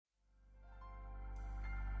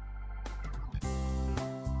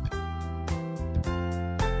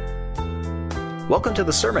Welcome to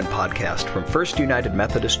the Sermon Podcast from First United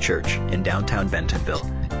Methodist Church in downtown Bentonville.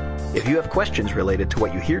 If you have questions related to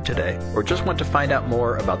what you hear today, or just want to find out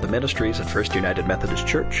more about the ministries at First United Methodist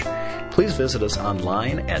Church, please visit us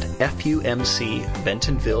online at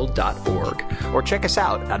fumcbentonville.org, or check us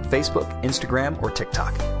out on Facebook, Instagram, or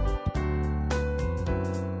TikTok.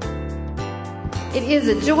 It is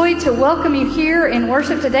a joy to welcome you here in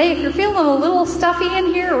worship today. If you're feeling a little stuffy in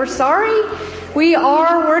here, we're sorry. We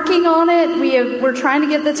are working on it. We're trying to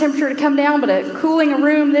get the temperature to come down, but cooling a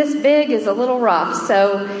room this big is a little rough.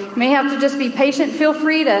 So you may have to just be patient. Feel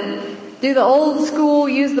free to do the old school,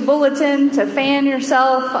 use the bulletin to fan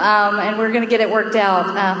yourself, and we're going to get it worked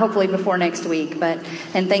out hopefully before next week.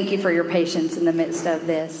 And thank you for your patience in the midst of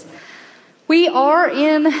this. We are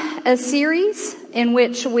in a series in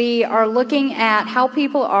which we are looking at how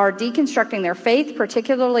people are deconstructing their faith,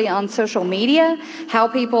 particularly on social media, how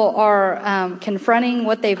people are confronting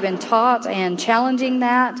what they've been taught and challenging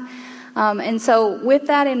that. And so with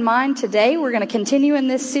that in mind, today we're going to continue in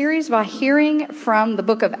this series by hearing from the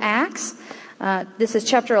book of Acts. This is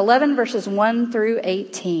chapter 11, verses 1 through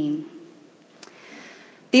 18.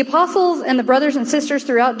 The apostles and the brothers and sisters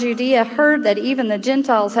throughout Judea heard that even the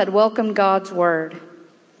Gentiles had welcomed God's word.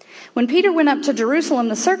 When Peter went up to Jerusalem,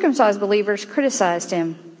 the circumcised believers criticized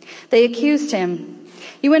him. They accused him.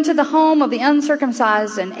 "You went to the home of the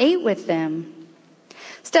uncircumcised and ate with them."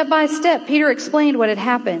 Step by step, Peter explained what had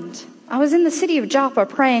happened. "I was in the city of Joppa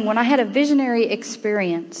praying when I had a visionary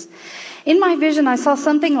experience. In my vision, I saw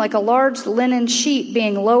something like a large linen sheet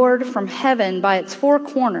being lowered from heaven by its four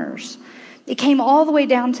corners. It came all the way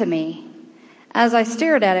down to me. As I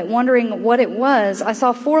stared at it, wondering what it was, I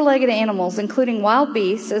saw four-legged animals, including wild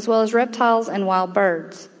beasts, as well as reptiles and wild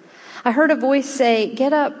birds. I heard a voice say,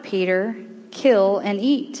 'Get up, Peter, kill and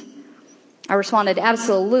eat.' I responded,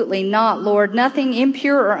 'Absolutely not, Lord. Nothing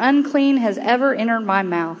impure or unclean has ever entered my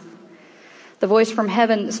mouth.' The voice from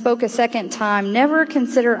heaven spoke a second time, 'Never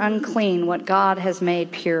consider unclean what God has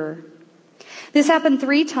made pure.' This happened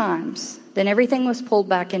 3 times. Then everything was pulled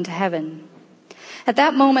back into heaven. At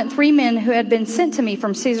that moment, 3 men who had been sent to me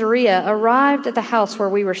from Caesarea arrived at the house where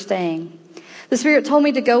we were staying. The Spirit told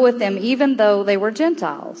me to go with them, even though they were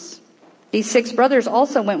Gentiles. These 6 brothers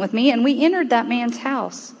also went with me, and we entered that man's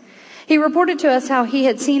house. He reported to us how he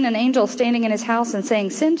had seen an angel standing in his house and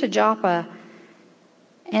saying, 'Send to Joppa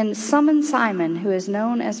and summon Simon, who is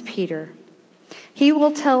known as Peter. He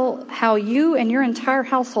will tell how you and your entire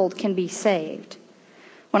household can be saved.'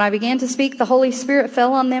 When I began to speak, the Holy Spirit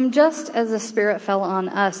fell on them just as the Spirit fell on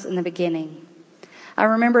us in the beginning. I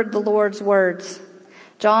remembered the Lord's words,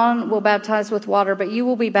 'John will baptize with water, but you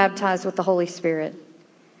will be baptized with the Holy Spirit.'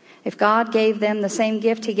 If God gave them the same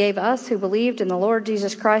gift he gave us who believed in the Lord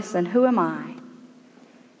Jesus Christ, then who am I?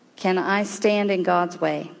 Can I stand in God's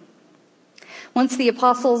way?" Once the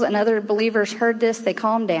apostles and other believers heard this, they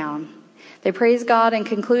calmed down. They praised God and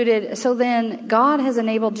concluded, "So then, God has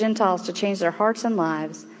enabled Gentiles to change their hearts and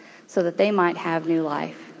lives so that they might have new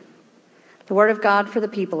life." The word of God for the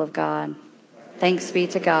people of God. Thanks be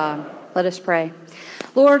to God. Let us pray.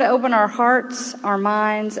 Lord, open our hearts, our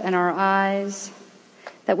minds, and our eyes,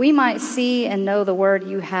 that we might see and know the word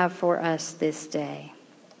you have for us this day.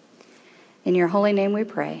 In your holy name we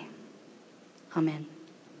pray. Amen.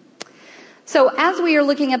 So as we are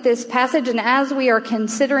looking at this passage and as we are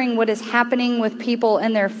considering what is happening with people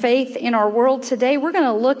and their faith in our world today, we're going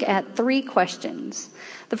to look at 3 questions.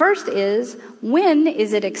 The first is, when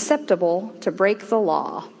is it acceptable to break the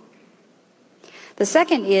law? The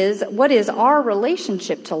second is, what is our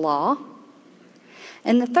relationship to law?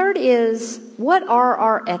 And the third is, what are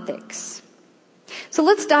our ethics? So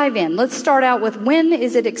let's dive in. Let's start out with, when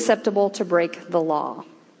is it acceptable to break the law?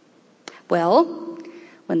 Well,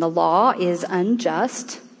 when the law is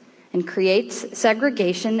unjust and creates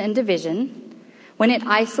segregation and division, when it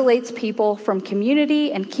isolates people from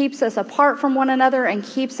community and keeps us apart from one another and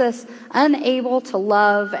keeps us unable to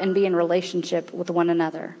love and be in relationship with one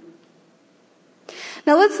another.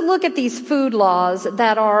 Now let's look at these food laws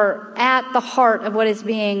that are at the heart of what is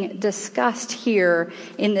being discussed here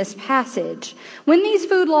in this passage. When these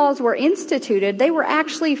food laws were instituted, they were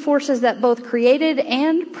actually forces that both created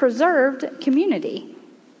and preserved community.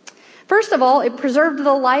 First of all, it preserved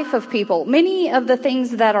the life of people. Many of the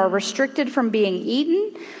things that are restricted from being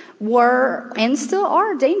eaten were and still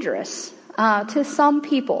are dangerous to some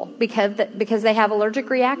people because they have allergic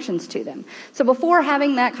reactions to them. So before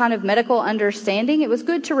having that kind of medical understanding, it was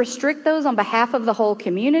good to restrict those on behalf of the whole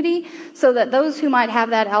community so that those who might have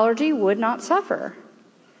that allergy would not suffer.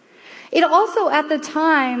 It also, at the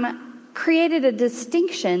time, created a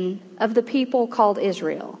distinction of the people called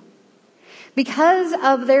Israel. Because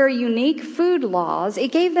of their unique food laws,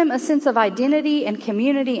 it gave them a sense of identity and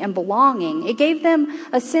community and belonging. It gave them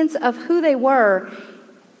a sense of who they were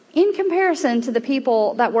in comparison to the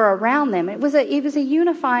people that were around them. It was a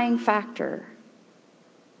unifying factor.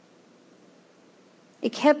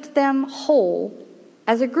 It kept them whole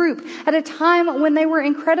as a group at a time when they were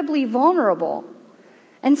incredibly vulnerable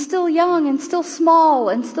and still young and still small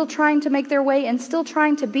and still trying to make their way and still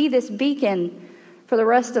trying to be this beacon for the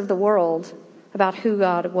rest of the world about who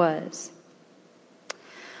God was.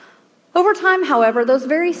 Over time, however, those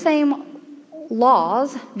very same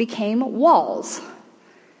laws became walls.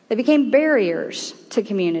 They became barriers to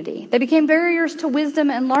community. They became barriers to wisdom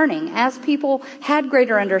and learning as people had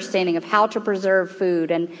greater understanding of how to preserve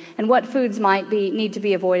food and what foods might need to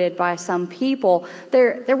be avoided by some people.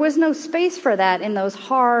 There was no space for that in those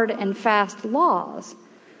hard and fast laws.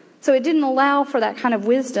 So it didn't allow for that kind of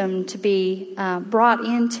wisdom to be brought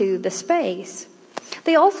into the space.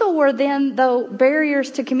 They also were then, though,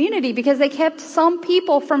 barriers to community because they kept some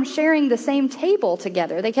people from sharing the same table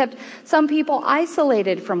together. They kept some people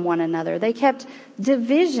isolated from one another. They kept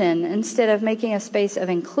division instead of making a space of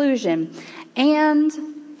inclusion. And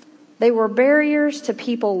they were barriers to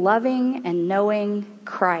people loving and knowing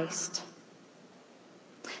Christ.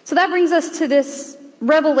 So that brings us to this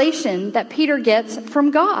revelation that Peter gets from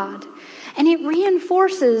God. And it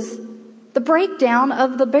reinforces the breakdown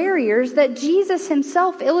of the barriers that Jesus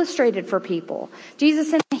himself illustrated for people.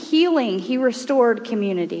 Jesus in healing, he restored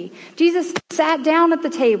community. Jesus sat down at the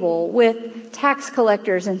table with tax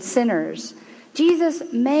collectors and sinners. Jesus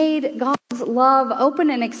made God's love open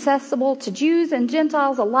and accessible to Jews and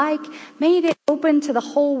Gentiles alike, made it open to the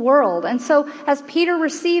whole world. And so as Peter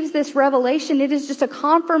receives this revelation, it is just a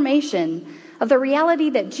confirmation of the reality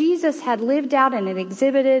that Jesus had lived out and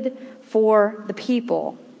exhibited for the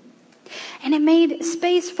people. And it made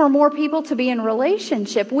space for more people to be in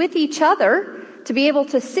relationship with each other, to be able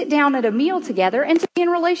to sit down at a meal together, and to be in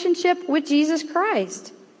relationship with Jesus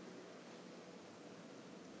Christ.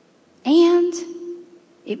 And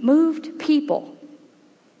it moved people.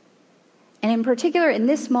 And in particular, in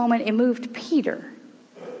this moment, it moved Peter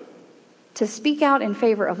to speak out in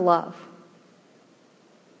favor of love,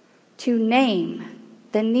 to name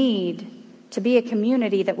the need to be a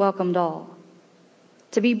community that welcomed all,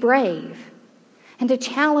 to be brave, and to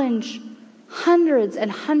challenge hundreds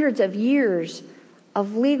and hundreds of years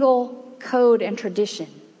of legal code and tradition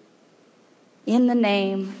in the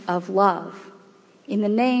name of love, in the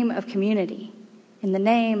name of community, in the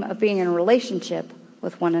name of being in a relationship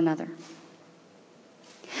with one another.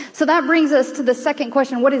 So that brings us to the second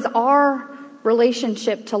question. What is our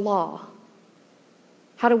relationship to law?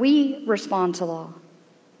 How do we respond to law?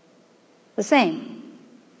 The same.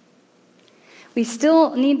 We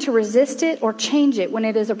still need to resist it or change it when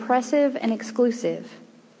it is oppressive and exclusive,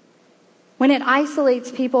 when it isolates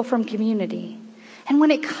people from community, and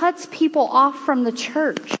when it cuts people off from the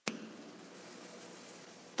church.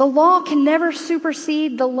 The law can never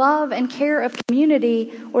supersede the love and care of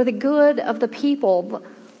community or the good of the people.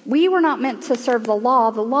 We were not meant to serve the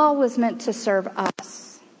law. The law was meant to serve us.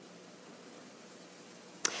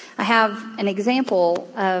 I have an example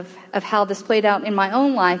of how this played out in my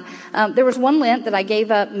own life. There was one Lent that I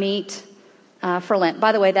gave up meat for Lent.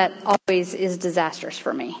 By the way, that always is disastrous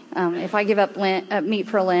for me. If I give up meat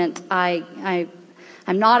for Lent, I'm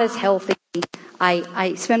not as healthy.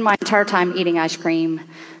 I spend my entire time eating ice cream.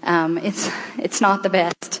 It's not the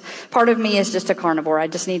best. Part of me is just a carnivore. I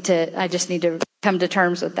just need to come to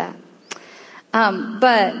terms with that.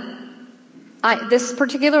 This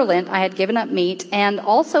particular Lent, I had given up meat, and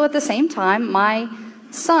also at the same time, my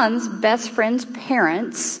son's best friend's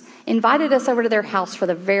parents invited us over to their house for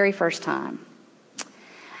the very first time.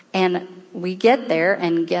 And we get there,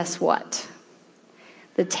 and guess what?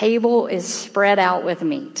 The table is spread out with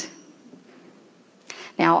meat.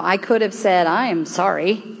 Now, I could have said, I am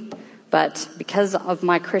sorry, but because of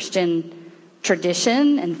my Christian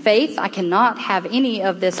tradition and faith, I cannot have any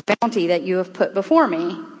of this bounty that you have put before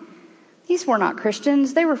me. These were not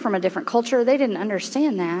Christians. They were from a different culture. They didn't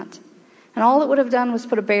understand that. And all it would have done was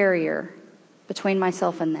put a barrier between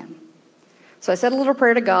myself and them. So I said a little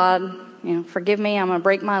prayer to God, forgive me, I'm going to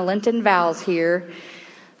break my Lenten vows here.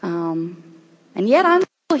 And yet I'm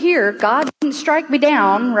still here. God didn't strike me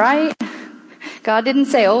down, right? God didn't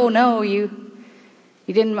say, oh no, you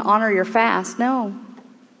didn't honor your fast. No,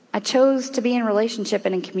 I chose to be in relationship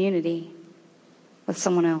and in community with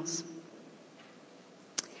someone else.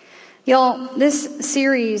 Y'all, this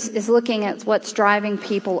series is looking at what's driving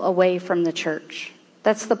people away from the church.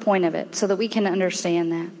 That's the point of it, so that we can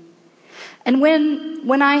understand that. And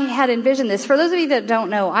when I had envisioned this, for those of you that don't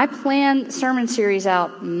know, I plan sermon series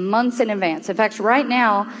out months in advance. In fact, right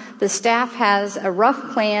now, the staff has a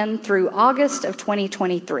rough plan through August of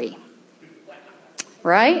 2023.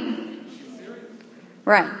 Right?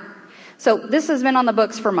 Right. So this has been on the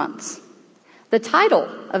books for months. The title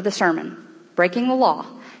of the sermon, Breaking the Law,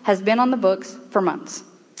 has been on the books for months.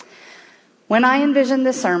 When I envisioned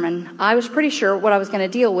this sermon, I was pretty sure what I was going to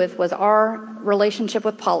deal with was our relationship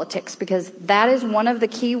with politics, because that is one of the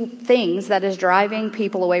key things that is driving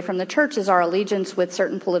people away from the church, is our allegiance with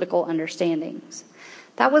certain political understandings.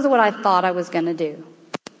 That was what I thought I was going to do.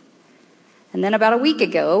 And then about a week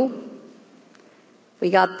ago, we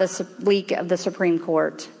got the leak of the Supreme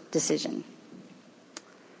Court decision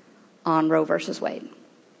on Roe versus Wade.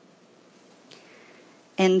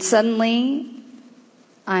 And suddenly,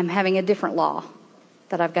 I'm having a different law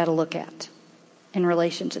that I've got to look at in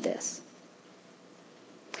relation to this.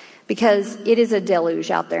 Because it is a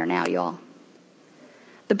deluge out there now, y'all.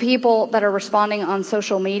 The people that are responding on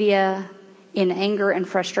social media in anger and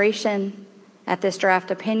frustration at this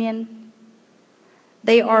draft opinion,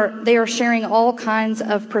 they are sharing all kinds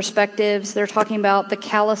of perspectives. They're talking about the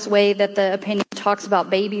callous way that the opinion talks about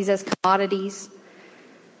babies as commodities.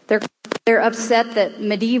 They're upset that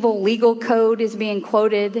medieval legal code is being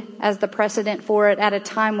quoted as the precedent for it at a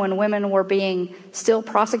time when women were being still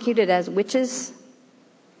prosecuted as witches.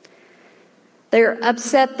 They're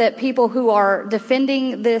upset that people who are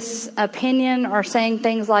defending this opinion are saying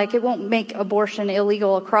things like, it won't make abortion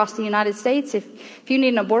illegal across the United States. If you need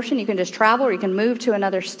an abortion, you can just travel or you can move to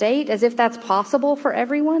another state, as if that's possible for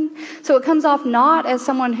everyone. So it comes off not as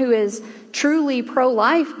someone who is truly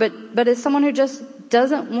pro-life, but as someone who just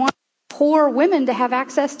doesn't want poor women to have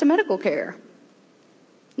access to medical care.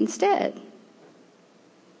 Instead,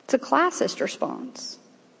 it's a classist response,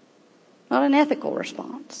 not an ethical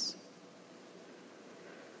response.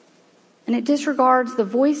 And it disregards the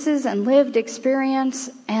voices and lived experience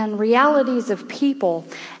and realities of people.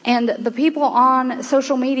 And the people on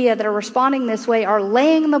social media that are responding this way are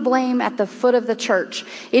laying the blame at the foot of the church.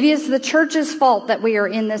 It is the church's fault that we are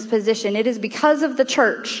in this position. It is because of the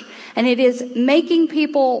church. And it is making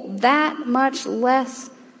people that much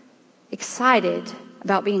less excited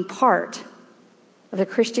about being part of the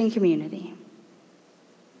Christian community.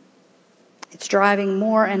 It's driving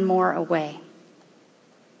more and more away.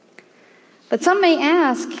 But some may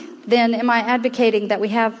ask, then, am I advocating that we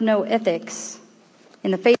have no ethics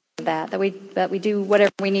in the face of that we do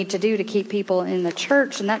whatever we need to do to keep people in the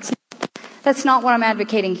church? And that's not what I'm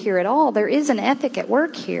advocating here at all. There is an ethic at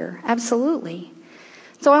work here, absolutely.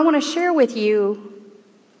 So I want to share with you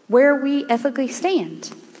where we ethically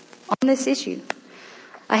stand on this issue.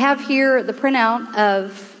 I have here the printout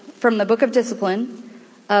from the Book of Discipline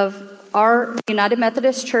of our United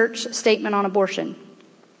Methodist Church statement on abortion.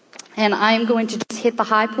 And I am going to just hit the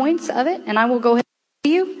high points of it, and I will go ahead and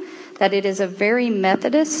tell you that it is a very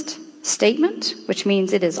Methodist statement, which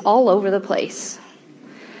means it is all over the place.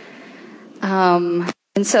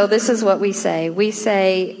 And so this is what we say. We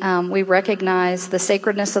say we recognize the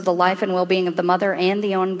sacredness of the life and well-being of the mother and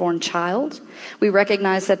the unborn child. We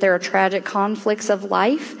recognize that there are tragic conflicts of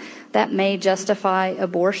life that may justify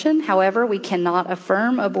abortion. However, we cannot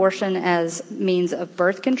affirm abortion as means of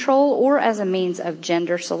birth control or as a means of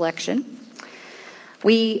gender selection.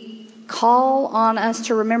 We call on us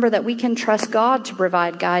to remember that we can trust God to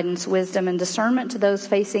provide guidance, wisdom, and discernment to those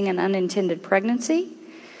facing an unintended pregnancy.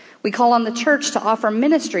 We call on the church to offer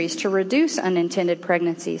ministries to reduce unintended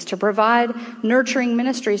pregnancies, to provide nurturing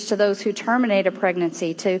ministries to those who terminate a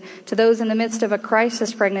pregnancy, to those in the midst of a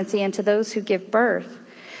crisis pregnancy, and to those who give birth.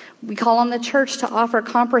 We call on the church to offer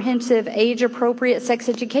comprehensive, age-appropriate sex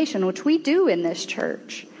education, which we do in this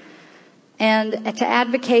church, and to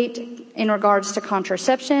advocate in regards to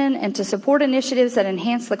contraception and to support initiatives that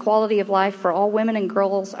enhance the quality of life for all women and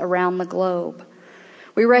girls around the globe.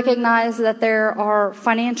 We recognize that there are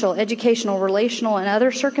financial, educational, relational, and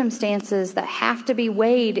other circumstances that have to be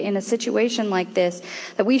weighed in a situation like this,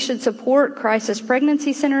 that we should support crisis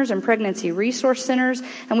pregnancy centers and pregnancy resource centers,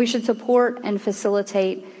 and we should support and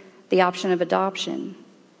facilitate the option of adoption.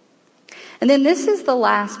 And then this is the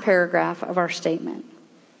last paragraph of our statement.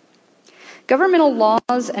 Governmental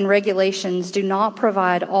laws and regulations do not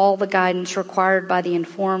provide all the guidance required by the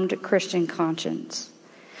informed Christian conscience.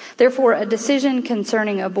 Therefore, a decision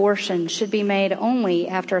concerning abortion should be made only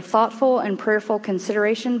after thoughtful and prayerful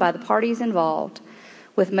consideration by the parties involved,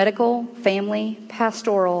 with medical, family,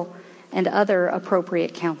 pastoral, and other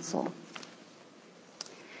appropriate counsel.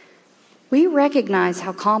 We recognize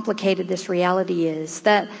how complicated this reality is,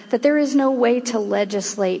 that there is no way to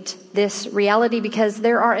legislate this reality because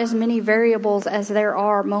there are as many variables as there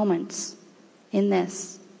are moments in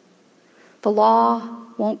this. The law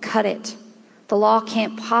won't cut it. The law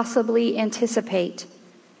can't possibly anticipate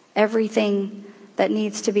everything that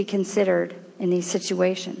needs to be considered in these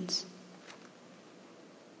situations.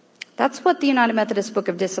 That's what the United Methodist Book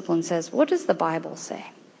of Discipline says. What does the Bible say?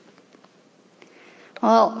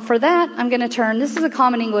 Well, for that, I'm going to turn. This is a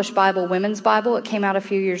Common English Bible, Women's Bible. It came out a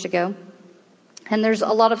few years ago. And there's a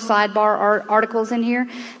lot of sidebar articles in here.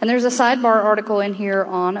 And there's a sidebar article in here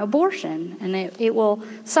on abortion. And it will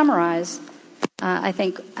summarize, I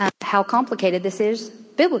think, how complicated this is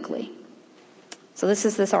biblically. So this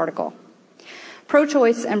is this article.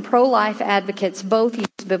 Pro-choice and pro-life advocates both use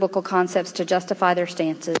biblical concepts to justify their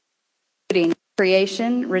stances, including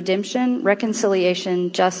creation, redemption,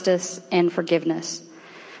 reconciliation, justice, and forgiveness.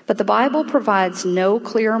 But the Bible provides no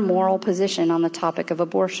clear moral position on the topic of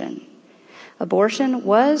abortion. Abortion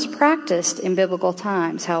was practiced in biblical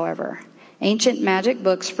times, however. Ancient magic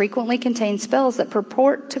books frequently contain spells that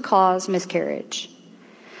purport to cause miscarriage.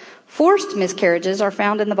 Forced miscarriages are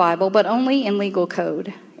found in the Bible, but only in legal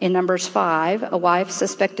code. In Numbers 5, a wife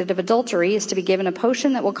suspected of adultery is to be given a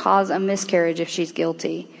potion that will cause a miscarriage if she's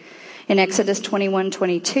guilty. In Exodus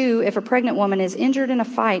 21:22, if a pregnant woman is injured in a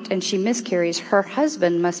fight and she miscarries, her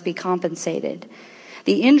husband must be compensated.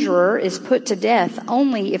 The injurer is put to death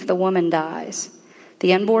only if the woman dies.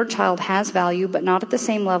 The unborn child has value, but not at the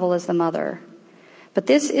same level as the mother. But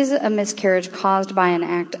this is a miscarriage caused by an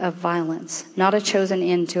act of violence, not a chosen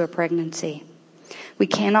end to a pregnancy. We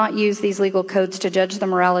cannot use these legal codes to judge the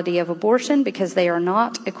morality of abortion because they are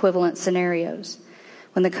not equivalent scenarios.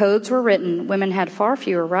 When the codes were written, women had far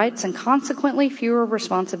fewer rights and consequently fewer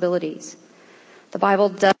responsibilities. The Bible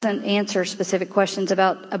doesn't answer specific questions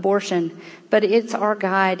about abortion, but it's our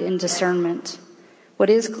guide in discernment. What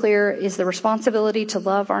is clear is the responsibility to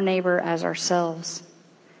love our neighbor as ourselves.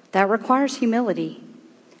 That requires humility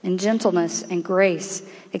and gentleness and grace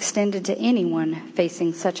extended to anyone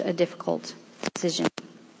facing such a difficult decision.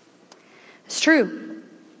 It's true.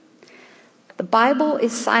 The Bible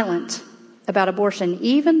is silent about abortion,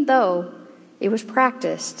 even though it was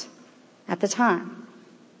practiced at the time.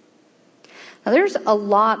 Now, there's a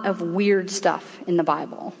lot of weird stuff in the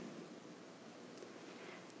Bible.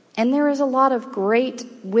 And there is a lot of great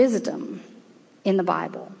wisdom in the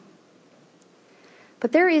Bible.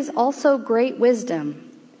 But there is also great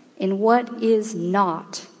wisdom in what is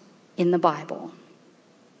not in the Bible.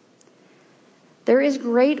 There is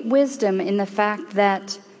great wisdom in the fact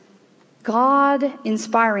that God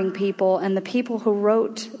inspiring people and the people who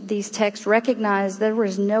wrote these texts recognized there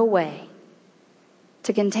was no way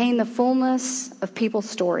to contain the fullness of people's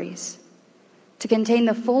stories, to contain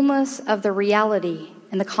the fullness of the reality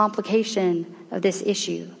and the complication of this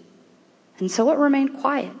issue. And so it remained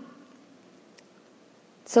quiet.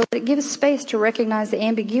 So it gives space to recognize the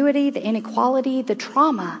ambiguity, the inequality, the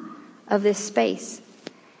trauma of this space,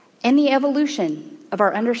 and the evolution of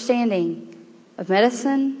our understanding of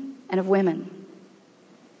medicine and of women.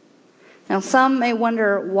 Now, some may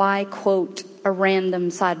wonder why quote a random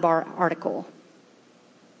sidebar article.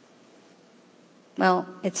 Well,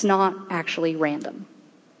 it's not actually random.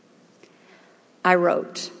 I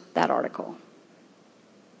wrote that article.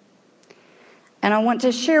 And I want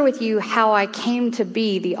to share with you how I came to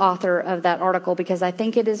be the author of that article because I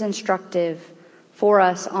think it is instructive for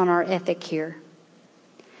us on our ethic here.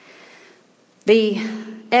 The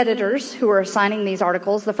editors who were assigning these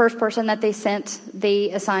articles, the first person that they sent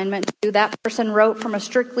the assignment to, that person wrote from a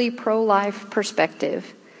strictly pro-life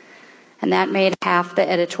perspective. And that made half the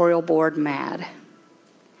editorial board mad.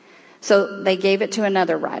 So they gave it to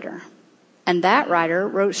another writer. And that writer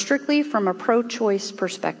wrote strictly from a pro-choice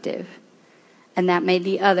perspective. And that made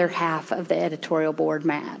the other half of the editorial board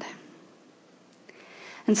mad.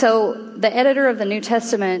 And so the editor of the New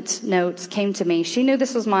Testament notes came to me. She knew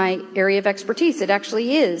this was my area of expertise. It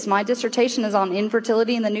actually is. My dissertation is on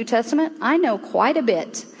infertility in the New Testament. I know quite a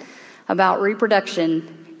bit about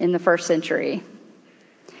reproduction in the first century.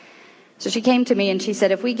 So she came to me and she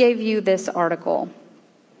said, if we gave you this article,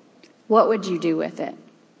 what would you do with it?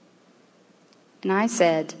 And I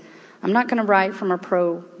said, I'm not going to write from a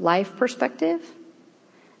pro-life perspective,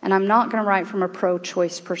 and I'm not going to write from a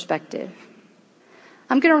pro-choice perspective.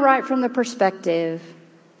 I'm going to write from the perspective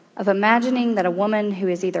of imagining that a woman who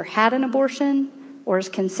has either had an abortion or is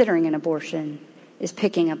considering an abortion is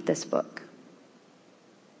picking up this book.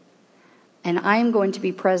 And I am going to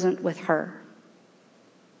be present with her.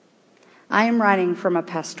 I am writing from a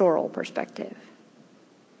pastoral perspective.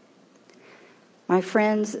 My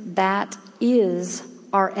friends, that is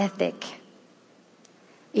our ethic.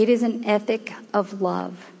 It is an ethic of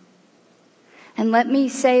love. And let me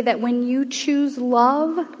say that when you choose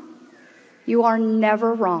love, you are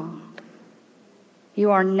never wrong.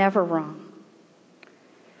 You are never wrong.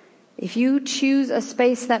 If you choose a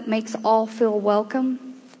space that makes all feel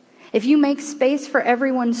welcome, if you make space for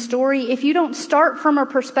everyone's story, if you don't start from a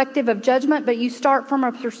perspective of judgment, but you start from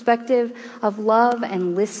a perspective of love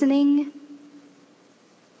and listening,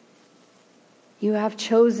 you have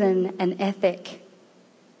chosen an ethic.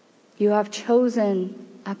 You have chosen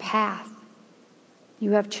a path.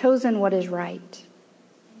 You have chosen what is right.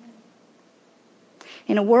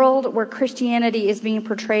 In a world where Christianity is being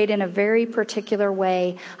portrayed in a very particular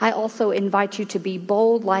way, I also invite you to be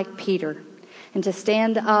bold like Peter and to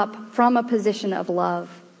stand up from a position of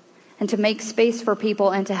love and to make space for people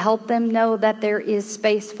and to help them know that there is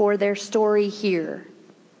space for their story here,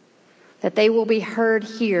 that they will be heard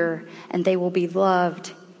here and they will be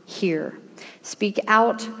loved here. Speak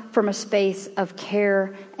out from a space of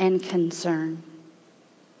care and concern.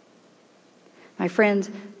 My friends,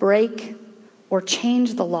 break or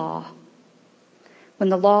change the law when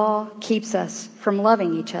the law keeps us from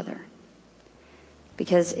loving each other.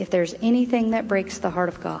 Because if there's anything that breaks the heart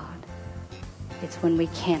of God, it's when we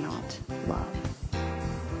cannot love.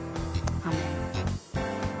 Amen.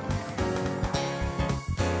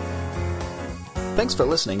 Thanks for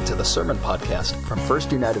listening to the Sermon Podcast from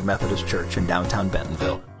First United Methodist Church in downtown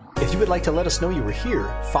Bentonville. If you would like to let us know you were here,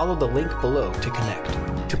 follow the link below to connect.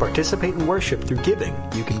 To participate in worship through giving,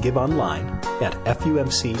 you can give online at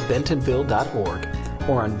fumcbentonville.org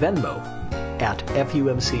or on Venmo at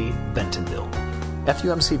FUMC Bentonville.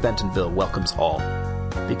 FUMC Bentonville welcomes all.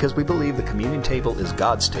 Because we believe the communion table is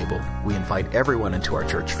God's table, we invite everyone into our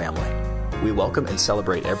church family. We welcome and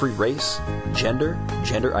celebrate every race, gender,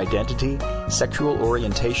 gender identity, sexual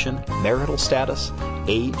orientation, marital status,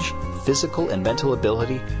 age, physical and mental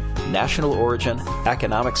ability, national origin,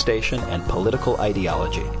 economic station, and political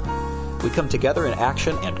ideology. We come together in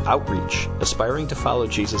action and outreach, aspiring to follow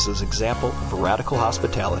Jesus' example of radical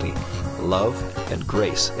hospitality, love, and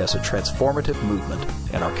grace as a transformative movement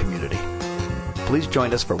in our community. Please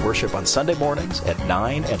join us for worship on Sunday mornings at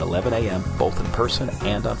 9 and 11 a.m., both in person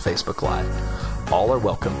and on Facebook Live. All are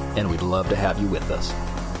welcome, and we'd love to have you with us.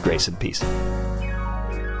 Grace and peace.